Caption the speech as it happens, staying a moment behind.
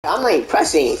I'm not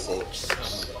pressing anything.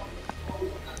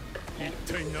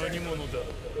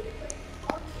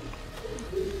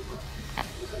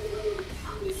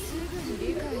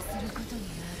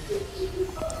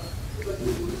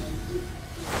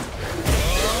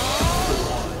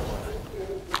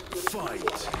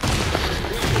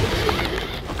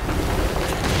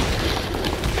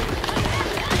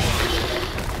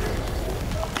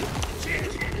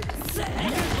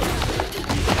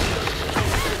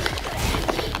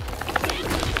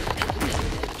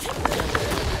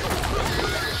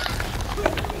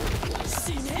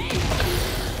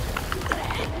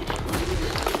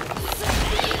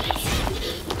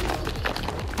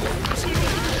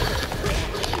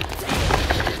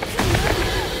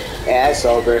 Yeah, it's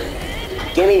over.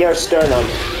 Give me your sternum.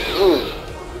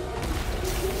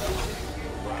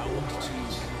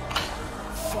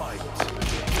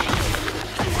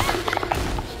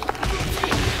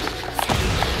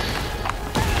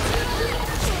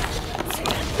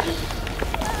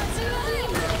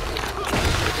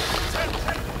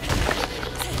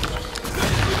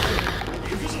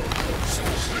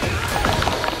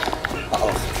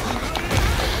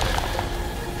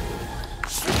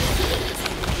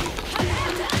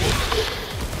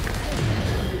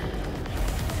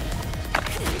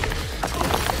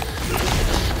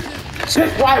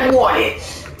 Just what I wanted!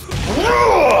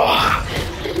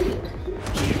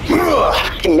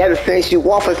 I can never finish you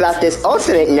off without this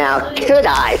ultimate now, could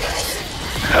I?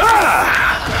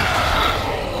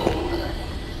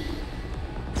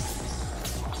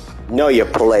 Know your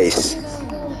place.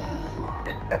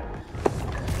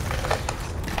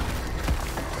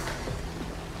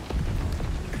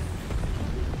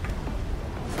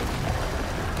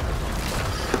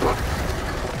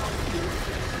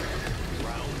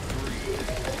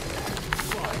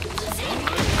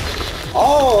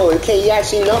 Oh, okay, you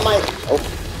actually know my... Oh.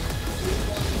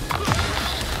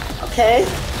 Okay.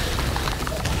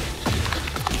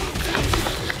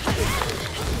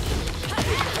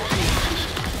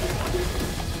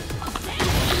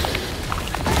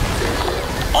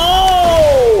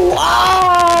 Oh!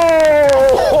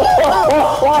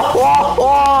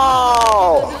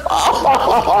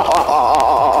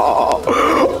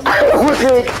 Oh! I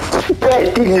wasn't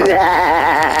expecting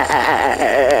that!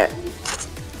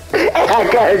 I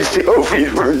got a trophy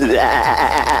from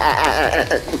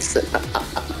that.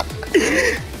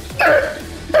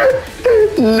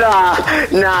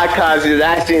 nah, Kazu,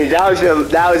 that's it. That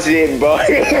was it, bro.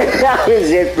 That was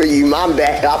it for you. My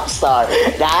bad. I'm sorry.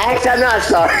 Nah, actually, I'm not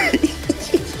sorry.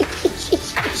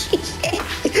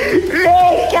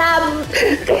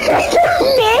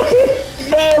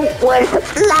 Man was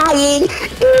flying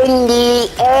in the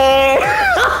air.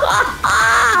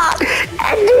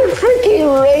 And then freaking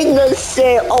Reina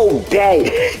said, oh dang,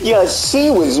 yo, she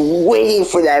was waiting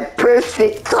for that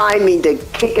perfect timing to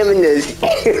kick him in the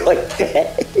air like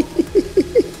that.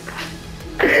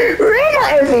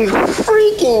 Reina is a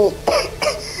freaking,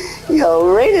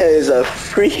 yo, Reina is a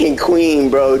freaking queen,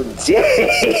 bro.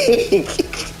 Dang.